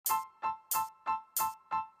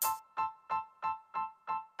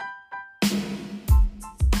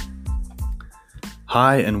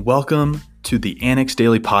Hi, and welcome to the Annex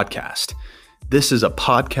Daily Podcast. This is a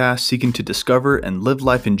podcast seeking to discover and live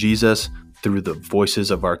life in Jesus through the voices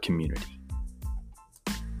of our community.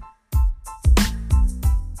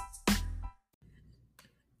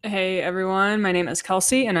 Hey everyone, my name is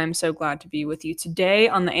Kelsey, and I'm so glad to be with you today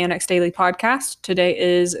on the Annex Daily Podcast. Today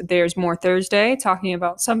is There's More Thursday, talking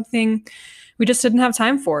about something we just didn't have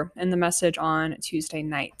time for in the message on Tuesday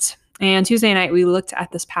night. And Tuesday night, we looked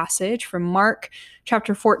at this passage from Mark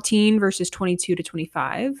chapter 14, verses 22 to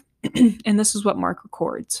 25. And this is what Mark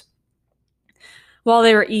records. While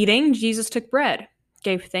they were eating, Jesus took bread,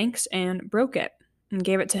 gave thanks, and broke it, and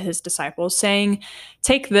gave it to his disciples, saying,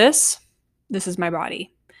 "Take this. This is my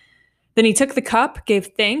body." Then he took the cup, gave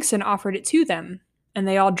thanks, and offered it to them, and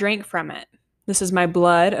they all drank from it. "This is my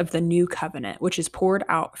blood of the new covenant, which is poured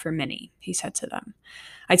out for many," he said to them.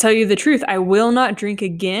 "I tell you the truth, I will not drink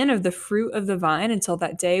again of the fruit of the vine until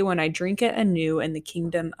that day when I drink it anew in the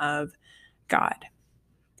kingdom of God."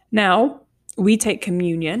 Now, we take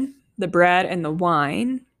communion, the bread and the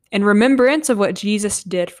wine, in remembrance of what Jesus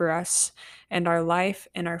did for us and our life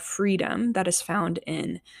and our freedom that is found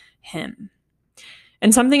in him.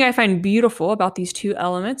 And something I find beautiful about these two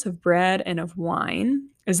elements of bread and of wine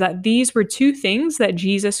is that these were two things that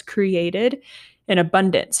Jesus created in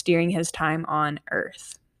abundance during his time on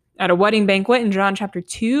earth. At a wedding banquet in John chapter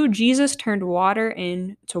 2, Jesus turned water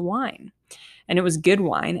into wine. And it was good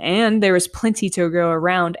wine, and there was plenty to go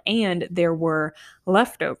around, and there were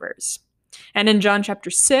leftovers. And in John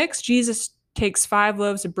chapter 6, Jesus takes 5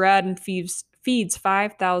 loaves of bread and feeds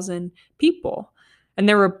 5,000 people. And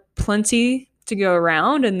there were plenty to go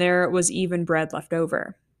around, and there was even bread left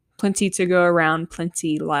over. Plenty to go around,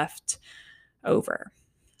 plenty left over.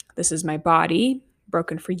 This is my body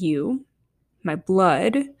broken for you, my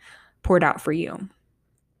blood poured out for you.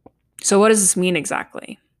 So what does this mean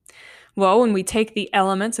exactly? Well, when we take the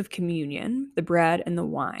elements of communion, the bread and the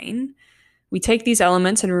wine, we take these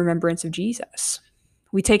elements in remembrance of Jesus.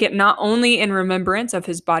 We take it not only in remembrance of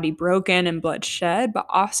his body broken and blood shed, but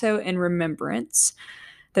also in remembrance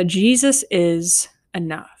that Jesus is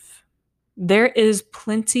enough. There is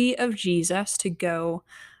plenty of Jesus to go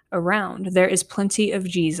around. There is plenty of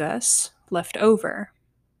Jesus left over.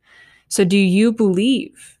 So do you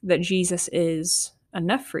believe that Jesus is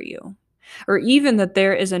enough for you? Or even that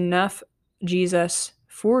there is enough Jesus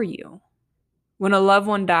for you? When a loved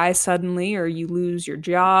one dies suddenly, or you lose your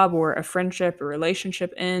job, or a friendship or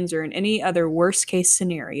relationship ends, or in any other worst case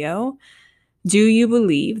scenario, do you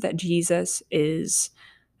believe that Jesus is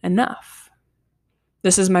enough?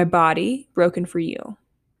 This is my body broken for you,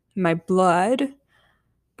 my blood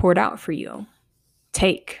poured out for you.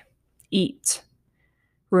 Take, eat,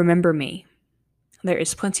 remember me. There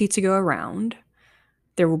is plenty to go around.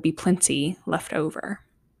 There will be plenty left over.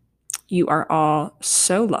 You are all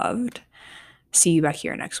so loved. See you back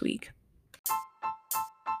here next week.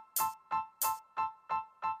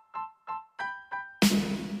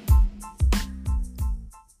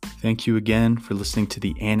 Thank you again for listening to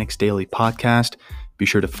the Annex Daily Podcast. Be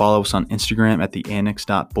sure to follow us on Instagram at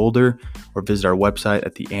theannex.boulder or visit our website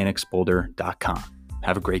at theannexboulder.com.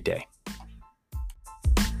 Have a great day.